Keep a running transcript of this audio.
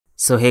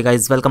So hey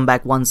guys, welcome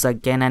back once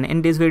again, and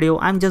in this video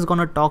I'm just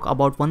gonna talk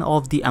about one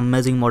of the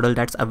amazing model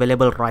that's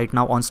available right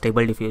now on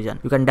Stable Diffusion.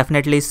 You can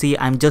definitely see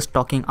I'm just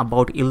talking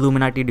about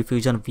Illuminati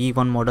Diffusion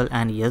v1 model,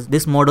 and yes,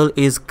 this model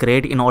is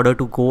great in order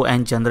to go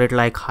and generate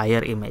like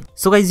higher image.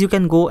 So guys, you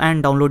can go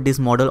and download this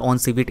model on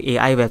Civitai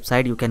AI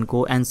website. You can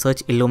go and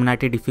search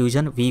Illuminati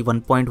Diffusion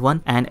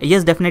v1.1, and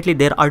yes, definitely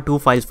there are two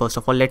files. First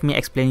of all, let me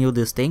explain you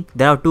this thing.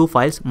 There are two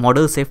files,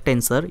 model safe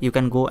tensor you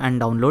can go and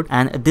download,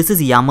 and this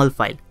is YAML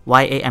file.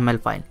 YAML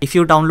file. If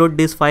you download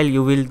this file,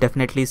 you will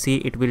definitely see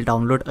it will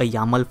download a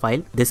YAML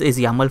file. This is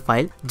YAML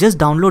file. Just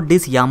download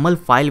this YAML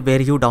file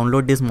where you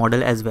download this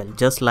model as well.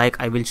 Just like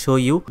I will show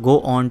you,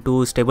 go on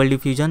to Stable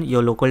Diffusion,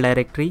 your local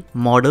directory,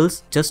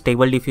 models, just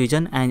Stable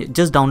Diffusion, and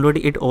just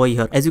download it over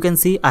here. As you can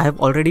see, I have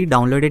already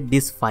downloaded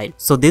this file.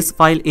 So this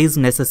file is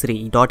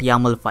necessary,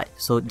 .yaml file.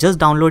 So just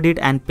download it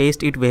and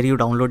paste it where you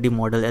download the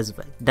model as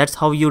well. That's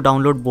how you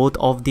download both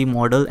of the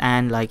model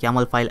and like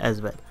YAML file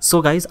as well.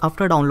 So guys,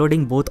 after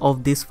downloading both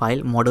of these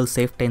file, model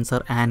safe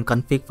tensor and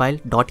config file,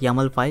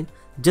 .yaml file,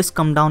 just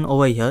come down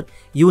over here.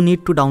 You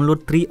need to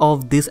download 3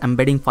 of these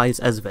embedding files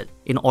as well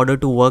in order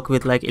to work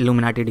with like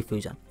Illuminati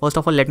Diffusion. First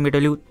of all, let me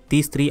tell you,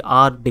 these 3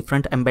 are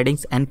different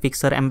embeddings: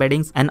 nfixer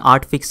embeddings, and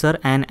art fixer,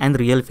 and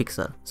real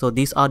fixer. So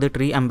these are the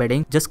 3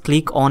 embeddings. Just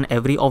click on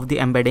every of the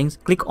embeddings,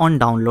 click on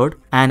download,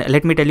 and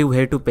let me tell you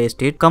where to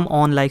paste it. Come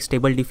on like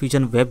Stable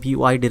Diffusion web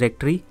UI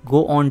directory,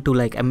 go on to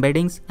like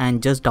embeddings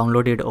and just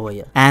download it over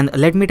here. And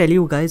let me tell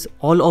you guys,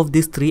 all of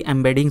these 3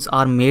 embeddings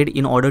are made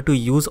in order to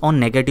use on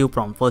negative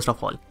prompt first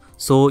of all.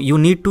 So you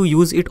need to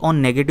use it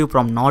on negative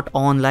prompt, not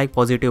on like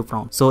positive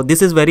prompt. So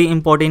this is very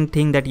important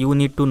thing that you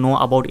need to know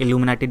about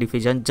Illuminati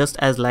Diffusion. Just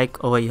as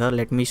like over here,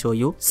 let me show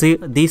you. See,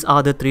 these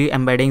are the 3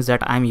 embeddings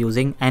that I'm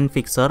using: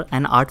 nfixer,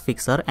 and art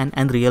fixer,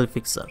 and real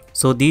fixer.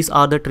 So these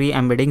are the 3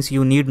 embeddings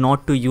you need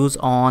not to use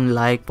on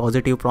like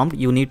positive prompt.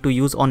 You need to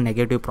use on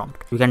negative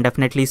prompt. You can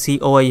definitely see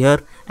over here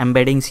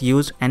embeddings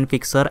used: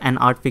 nfixer, and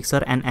art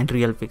fixer, and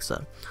real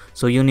fixer.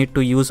 So you need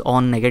to use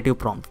on negative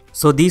prompt.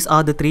 So these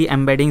are the 3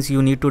 embeddings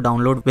you need to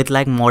download with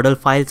like model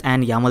files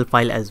and YAML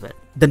file as well.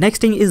 The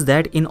next thing is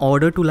that in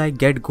order to like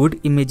get good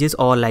images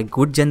or like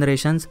good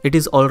generations, it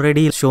is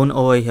already shown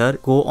over here.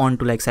 Go on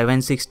to like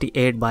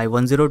 768 by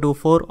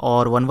 1024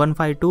 or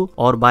 1152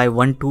 or by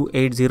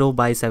 1280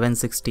 by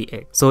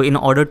 768. So in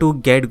order to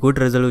get good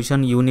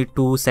resolution, you need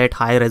to set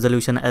high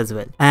resolution as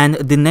well. And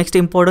the next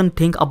important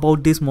thing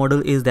about this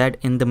model is that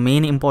the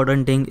main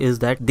important thing is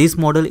that this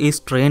model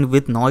is trained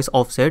with noise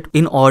offset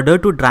in order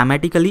to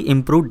dramatically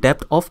improve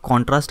depth of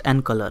contrast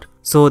and color.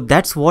 So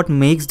that's what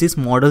makes this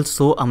model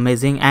so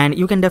amazing, and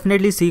you can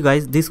definitely see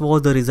guys, this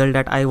was the result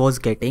that I was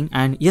getting,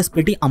 and yes,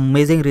 pretty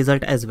amazing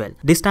result as well.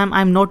 This time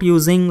I'm not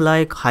using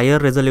like higher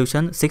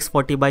resolution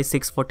 640 by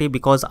 640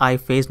 because I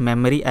faced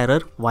memory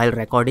error while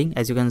recording.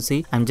 As you can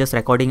see, I'm just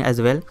recording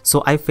as well,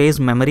 so I faced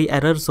memory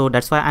error, so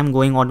that's why I'm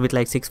going on with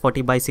like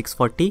 640 by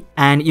 640,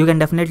 and you can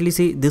definitely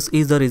see this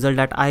is the result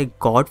that I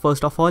got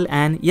first of all.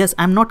 And yes,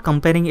 I'm not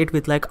comparing it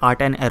with like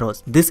art and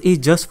arrows. This is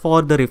just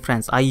for the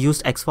reference. I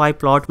used XY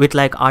plot with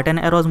like art and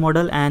arrows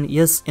model, and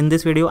yes, in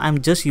this video I'm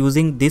just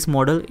using this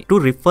model to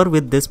refer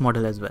with this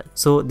model as well.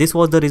 So this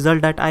was the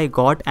result that I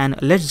got, and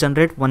let's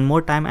generate one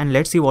more time and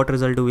let's see what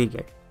result do we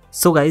get.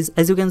 So guys,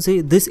 as you can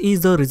see, this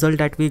is the result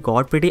that we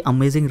got. Pretty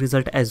amazing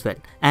result as well.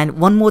 And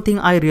one more thing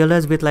I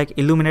realized with like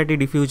Illuminati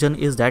Diffusion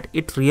is that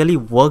it really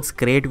works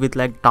great with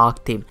like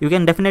dark theme. You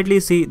can definitely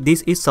see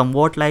this is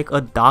somewhat like a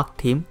dark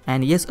theme,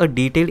 and yes, a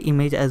detailed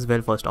image as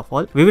well. First of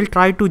all, we will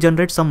try to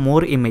generate some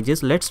more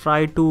images. Let's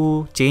try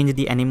to change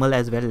the animal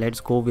as well. Let's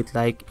go with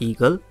like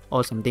eagle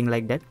or something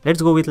like that.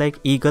 Let's go with like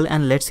eagle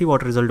and let's see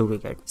what result do we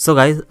get. So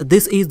guys,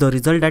 this is the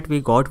result that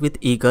we got with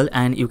eagle,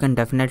 and you can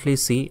definitely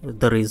see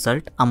the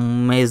result.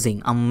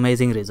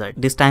 Amazing result.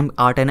 This time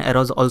art and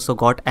arrows also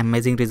got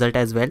amazing result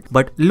as well,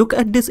 but look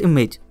at this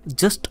image,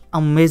 just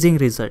amazing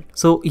result.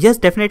 So yes,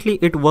 definitely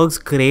it works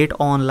great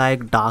on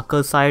like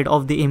darker side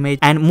of the image,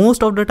 and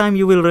most of the time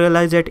you will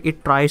realize that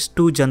it tries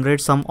to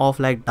generate some of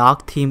like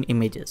dark theme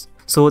images.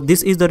 So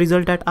this is the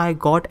result that I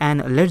got,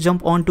 and let's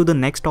jump on to the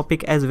next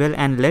topic as well,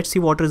 and let's see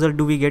what result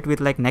do we get with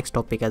like next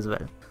topic as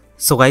well.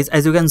 So guys,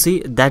 as you can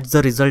see, that's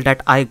the result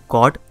that I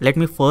got. Let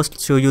me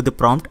first show you the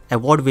prompt: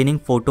 award-winning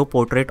photo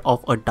portrait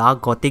of a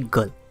dark gothic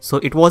girl. So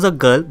it was a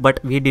girl, but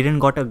we didn't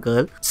got a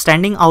girl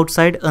standing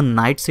outside a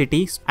night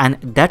city, and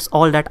that's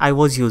all that I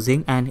was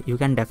using. And you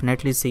can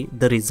definitely see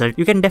the result.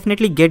 You can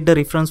definitely get the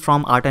reference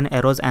from art and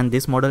arrows and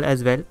this model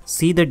as well.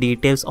 See the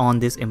details on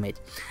this image.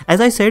 As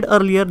I said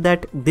earlier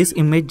that this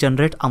image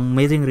generates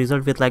amazing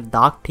result with like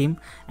dark theme,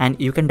 and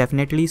you can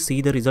definitely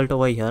see the result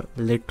over here.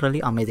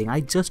 Literally amazing. I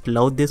just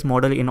love this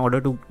model in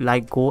order to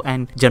like go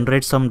and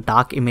generate some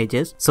dark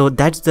images. So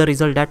that's the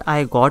result that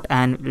I got,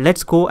 and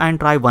let's go and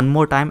try one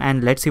more time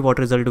and let's see what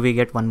result do we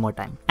get one more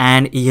time.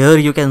 And here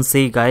you can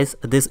see guys,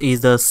 this is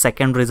the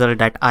second result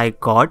that I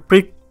got.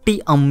 Pretty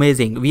pretty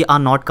amazing. We are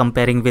not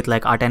comparing with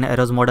like art and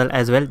arrows model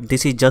as well.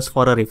 This is just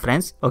for a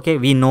reference. Okay,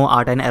 we know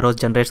art and arrows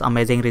generates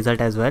amazing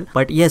result as well,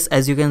 but yes,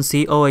 as you can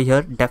see over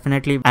here,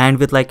 definitely, and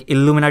with like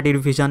Illuminati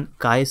diffusion,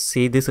 guys,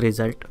 see this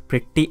result,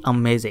 pretty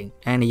amazing.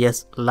 And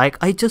yes, like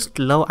I'm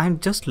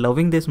just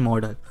loving this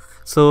model.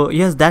 So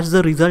yes, that's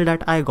the result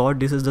that I got.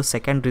 This is the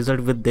second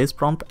result with this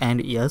prompt,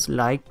 and yes,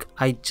 like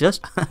I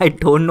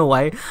don't know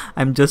why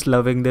I'm just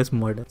loving this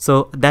model.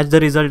 So that's the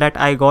result that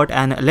I got,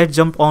 and let's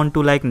jump on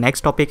to like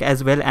next topic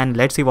as well, and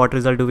let's see what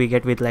result do we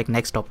get with like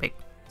next topic.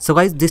 So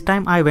guys, this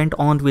time I went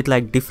on with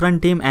like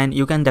different theme, and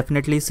you can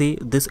definitely see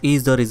this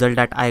is the result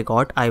that I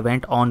got. I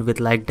went on with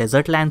like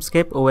desert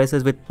landscape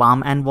oasis with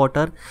palm and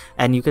water,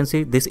 and you can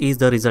see this is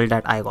the result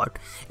that I got.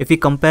 If we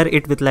compare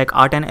it with like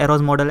art and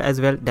arrows model as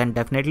well, then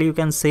definitely you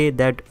can say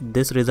that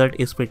this result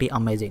is pretty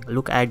amazing.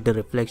 Look at the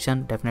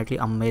reflection, definitely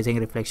amazing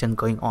reflection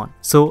going on.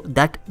 So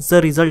that's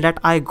the result that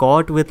I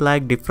got with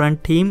like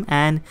different theme,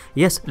 and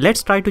yes,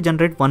 let's try to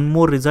generate one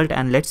more result,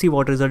 and let's see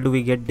what result do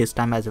we get this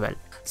time as well.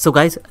 So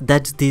guys,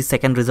 that's the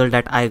second result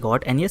that I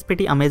got, and yes,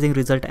 pretty amazing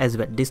result as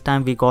well. This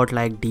time we got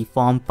like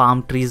deformed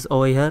palm trees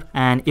over here,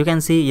 and you can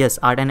see yes,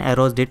 art and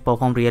arrows did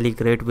perform really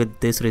great with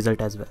this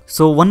result as well.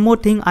 So one more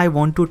thing I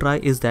want to try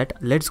is that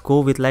let's go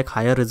with like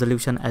higher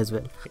resolution as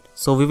well.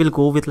 So we will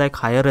go with like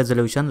higher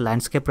resolution,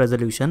 landscape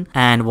resolution,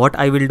 and what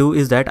I will do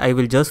is that I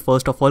will just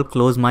first of all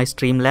close my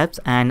Streamlabs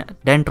and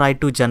then try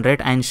to generate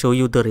and show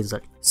you the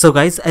result. So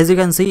guys, as you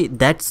can see,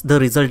 that's the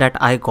result that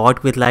I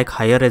got with like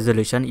higher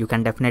resolution. You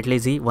can definitely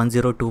see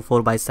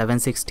 1024 by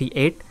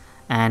 768.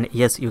 And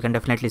yes, you can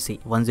definitely see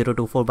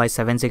 1024 by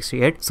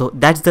 768. So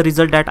that's the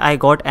result that I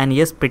got, and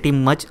yes, pretty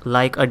much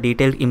like a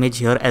detailed image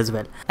here as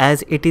well,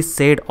 as it is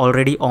said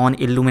already on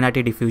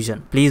Illuminati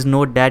Diffusion. Please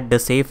note that the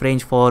safe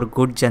range for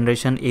good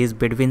generation is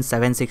between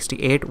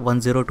 768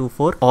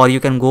 1024, or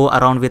you can go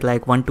around with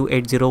like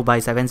 1280 by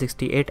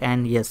 768.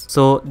 And yes,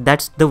 so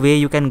that's the way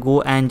you can go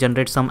and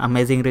generate some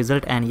amazing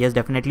result. And yes,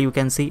 definitely you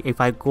can see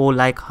if I go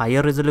like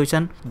higher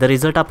resolution, the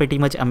result are pretty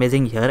much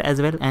amazing here as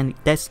well, and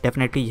that's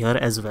definitely here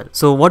as well.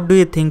 So what do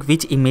you think,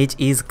 which image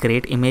is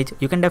great image?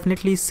 You can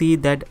definitely see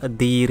that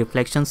the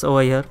reflections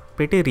over here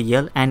pretty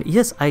real, and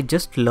yes, I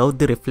just love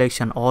the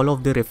reflection, all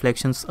of the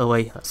reflections over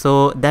here.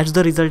 So that's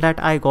the result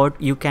that I got.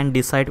 You can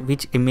decide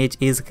which image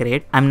is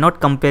great. I'm not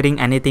comparing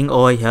anything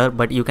over here,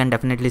 but you can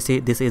definitely see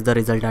this is the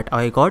result that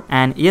I got.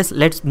 And yes,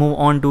 let's move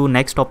on to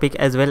next topic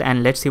as well,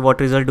 and let's see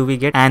what result do we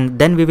get, and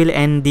then we will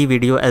end the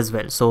video as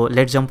well. So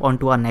let's jump on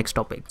to our next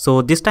topic.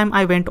 So this time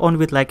I went on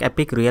with like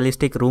epic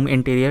realistic room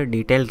interior,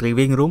 detailed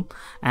living room,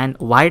 and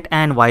white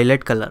and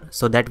violet color,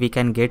 so that we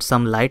can get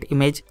some light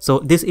image. So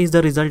this is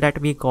the result that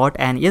we got,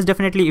 and yes,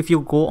 definitely if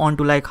you go on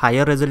to like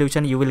higher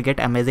resolution, you will get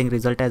amazing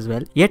result as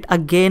well. Yet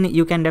again,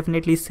 you can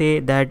definitely say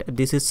that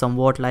this is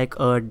somewhat like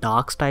a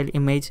dark style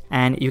image,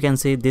 and you can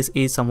say this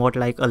is somewhat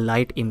like a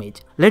light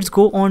image. Let's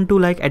go on to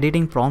like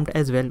editing prompt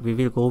as well. We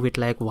will go with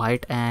like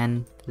white,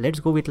 and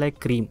let's go with like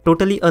cream,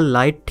 totally a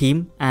light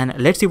theme, and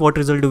let's see what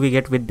result do we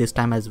get with this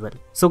time as well.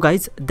 So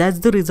guys, that's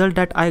the result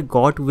that I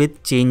got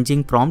with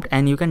changing prompt,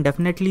 and you can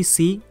definitely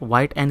see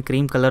white and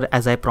cream color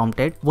as I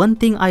prompted. One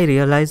thing I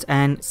realized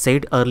and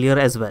said earlier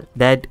as well,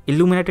 that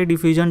Illuminati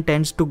Diffusion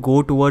tends to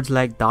go towards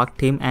like dark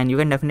theme, and you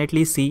can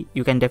definitely see,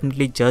 you can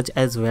definitely judge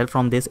as well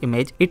from this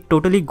image, it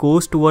totally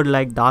goes toward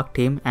like dark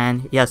theme.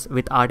 And yes,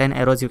 with art and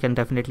arrows, you can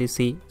definitely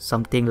see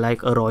something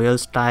like a royal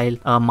style,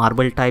 a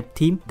marble type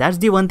theme. That's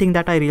the one thing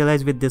that I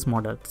realized with this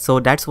model. So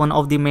that's one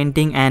of the main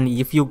thing, and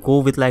if you go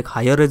with like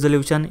higher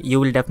resolution, you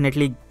will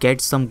definitely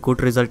get some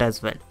good result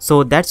as well.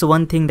 So that's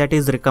one thing that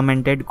is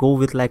recommended, go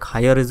with like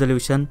higher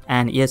resolution,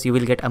 and yes, you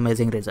will get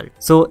amazing result.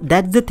 So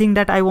that's the thing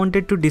that I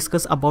wanted to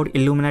discuss about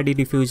Illuminati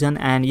Diffusion.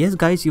 And yes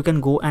guys, you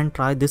can go and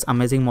try this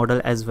amazing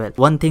model as well.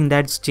 One thing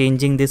that's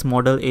changing this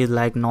model is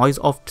like noise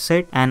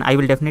offset, and I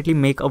will definitely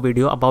make a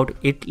video about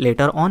it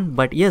later on.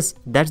 But yes,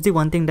 that's the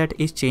one thing that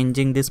is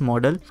changing this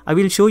model. I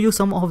will show you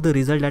some of the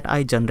result that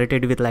I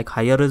generated with like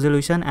higher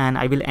resolution, and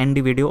I will end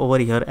the video over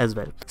here as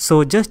well.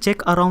 So just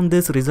check around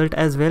this result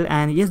as well.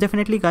 And yes,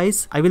 definitely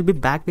guys, I will be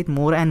back with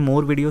more and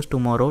more videos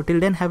tomorrow. Till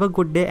then, have a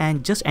good day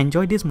and just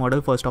enjoy this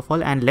model first of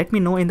all, and let me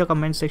know in the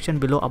comment section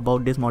below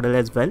about this model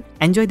as well.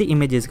 Enjoy the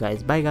images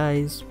guys. Bye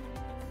guys.